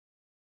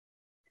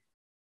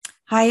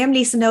Hi, I'm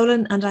Lisa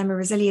Nolan, and I'm a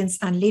resilience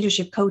and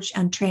leadership coach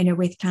and trainer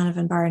with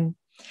Canavan Byrne.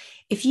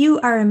 If you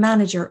are a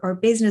manager or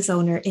business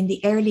owner in the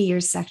early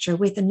years sector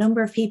with a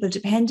number of people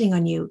depending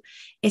on you,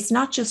 it's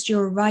not just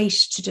your right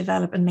to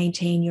develop and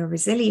maintain your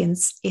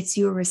resilience, it's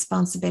your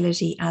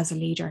responsibility as a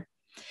leader.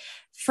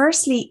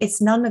 Firstly,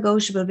 it's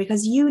non-negotiable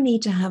because you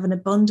need to have an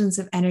abundance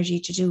of energy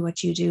to do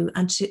what you do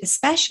and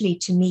especially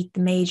to meet the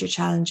major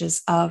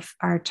challenges of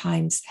our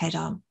times head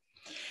on.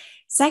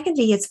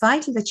 Secondly, it's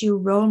vital that you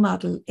role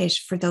model it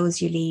for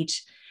those you lead.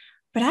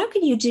 But how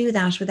can you do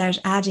that without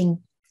adding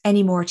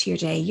any more to your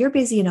day? You're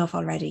busy enough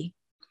already.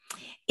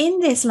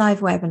 In this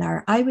live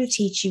webinar, I will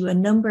teach you a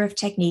number of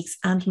techniques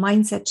and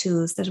mindset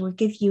tools that will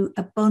give you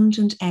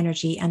abundant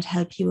energy and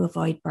help you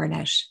avoid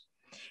burnout.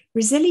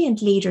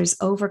 Resilient leaders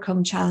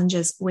overcome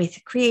challenges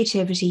with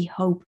creativity,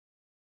 hope,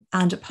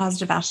 and a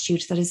positive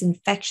attitude that is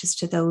infectious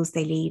to those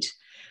they lead.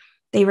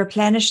 They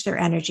replenish their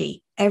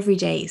energy every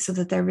day so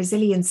that their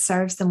resilience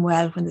serves them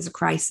well when there's a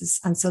crisis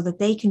and so that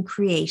they can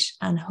create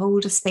and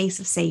hold a space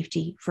of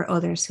safety for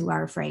others who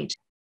are afraid.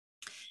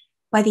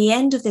 By the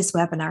end of this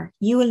webinar,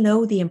 you will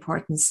know the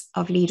importance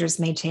of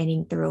leaders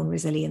maintaining their own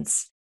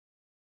resilience.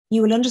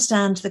 You will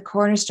understand the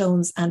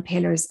cornerstones and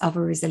pillars of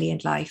a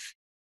resilient life.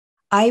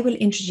 I will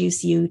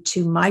introduce you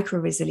to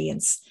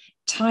micro-resilience,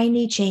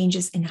 tiny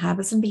changes in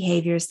habits and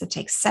behaviours that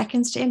take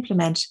seconds to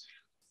implement,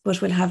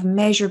 but will have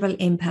measurable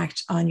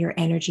impact on your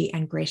energy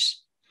and grit.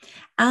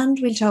 And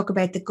we'll talk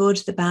about the good,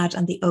 the bad,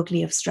 and the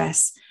ugly of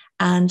stress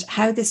and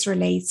how this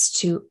relates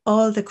to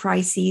all the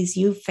crises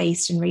you've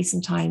faced in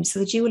recent times so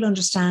that you will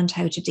understand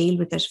how to deal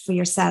with it for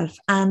yourself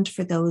and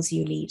for those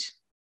you lead.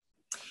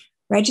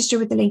 Register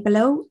with the link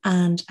below,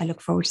 and I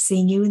look forward to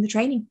seeing you in the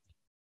training.